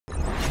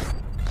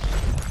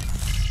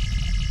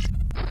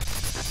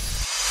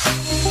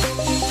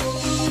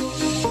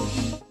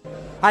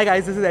Hi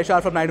guys, this is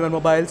Eshar from 91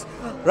 Mobiles.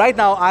 Right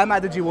now I'm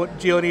at the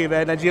Gionee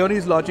event, and Gionee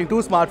is launching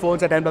two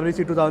smartphones at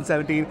MWC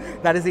 2017.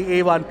 That is the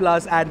A1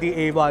 Plus and the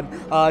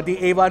A1. The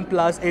A1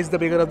 Plus is the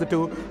bigger of the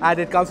two, and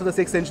it comes with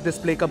a 6-inch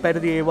display compared to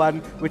the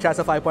A1, which has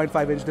a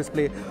 5.5-inch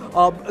display.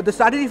 The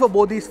strategy for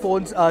both these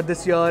phones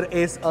this year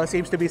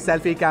seems to be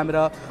selfie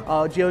camera.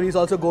 Gionee is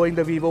also going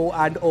the Vivo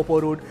and Oppo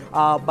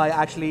route by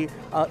actually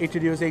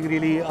introducing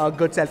really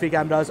good selfie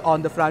cameras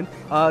on the front.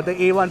 The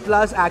A1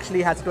 Plus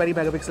actually has a 20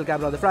 megapixel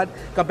camera on the front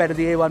compared to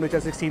the A1, which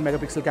has 16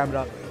 megapixel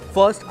camera.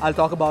 First, I'll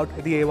talk about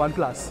the A1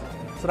 Plus.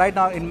 So right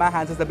now in my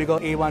hands is the bigger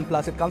A1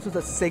 Plus. It comes with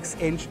a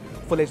 6-inch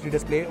Full HD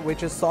display,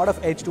 which is sort of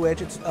edge to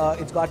edge. It's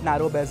got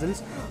narrow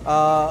bezels.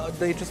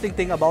 The interesting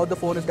thing about the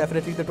phone is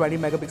definitely the 20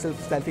 megapixel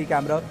selfie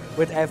camera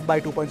with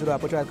f/2.0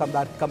 aperture. I'll come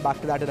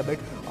back to that in a bit.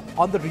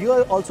 On the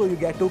rear also you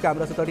get two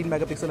cameras, a 13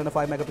 megapixel and a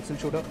 5 megapixel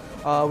shooter,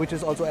 which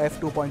is also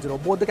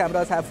f/2.0. Both the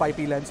cameras have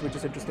 5p lens, which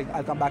is interesting.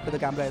 I'll come back to the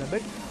camera in a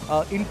bit.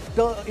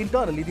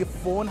 Internally, the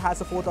phone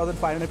has a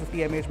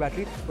 4550 mAh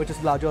battery, which is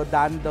larger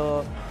than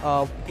the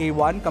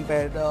A1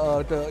 compared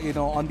to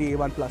on the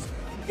A1 Plus.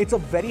 It's a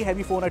very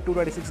heavy phone at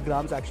 226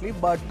 grams actually,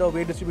 but the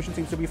weight distribution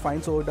seems to be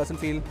fine, so it doesn't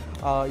feel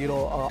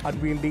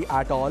unwieldy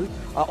at all.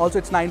 Also,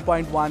 it's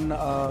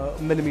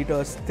 9.1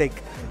 millimeters thick.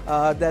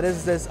 There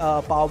is this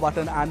power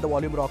button and the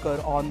volume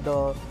rocker on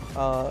the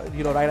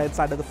right hand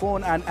side of the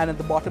phone, and at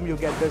the bottom you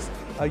get this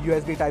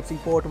USB Type-C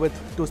port with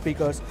two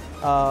speakers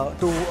at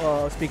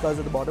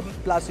the bottom.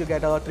 Plus you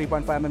get a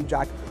 3.5mm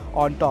jack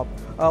on top.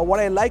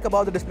 What I like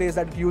about the display is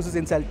that it uses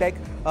Intel Tech,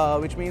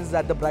 which means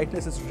that the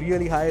brightness is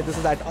really high. This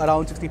is at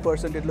around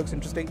 60%. It looks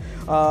interesting.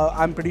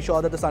 I'm pretty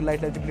sure that the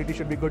sunlight legibility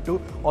should be good too,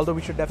 although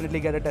we should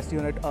definitely get a test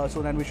unit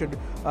soon, and we should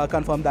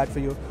confirm that for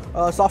you.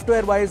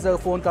 Software-wise, the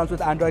phone comes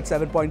with Android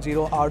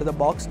 7.0 out of the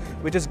box,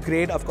 which is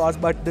great, of course,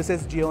 but this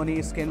is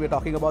Gionee skin we're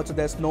talking about, so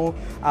there's no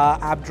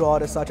app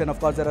drawer as such, and of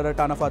course there are a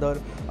ton of other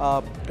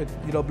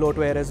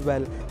bloatware as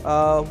well.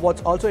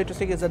 What's also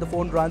interesting is that the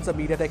phone runs a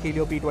MediaTek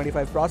Helio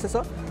P25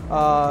 processor.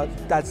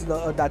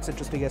 That's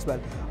interesting as well.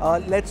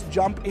 Let's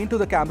jump into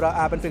the camera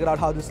app and figure out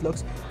how this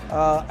looks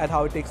and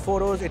how it takes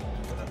photos.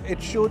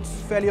 It shoots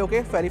fairly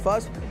okay, fairly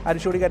fast, and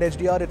it's shooting at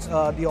HDR. It's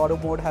the auto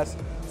mode has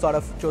sort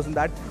of chosen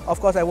that.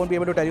 Of course, I won't be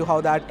able to tell you how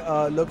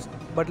that looks,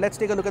 but let's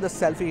take a look at the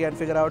selfie and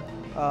figure out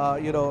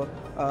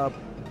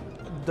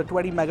the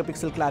 20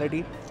 megapixel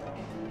clarity.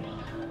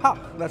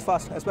 That's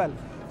fast as well.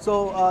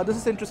 So this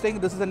is interesting.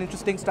 This is an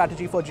interesting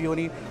strategy for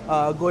Gionee,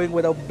 going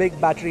with a big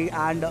battery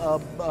and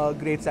a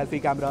great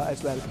selfie camera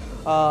as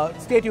well.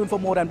 Stay tuned for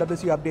more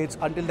MWC updates.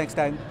 Until next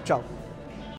time, ciao.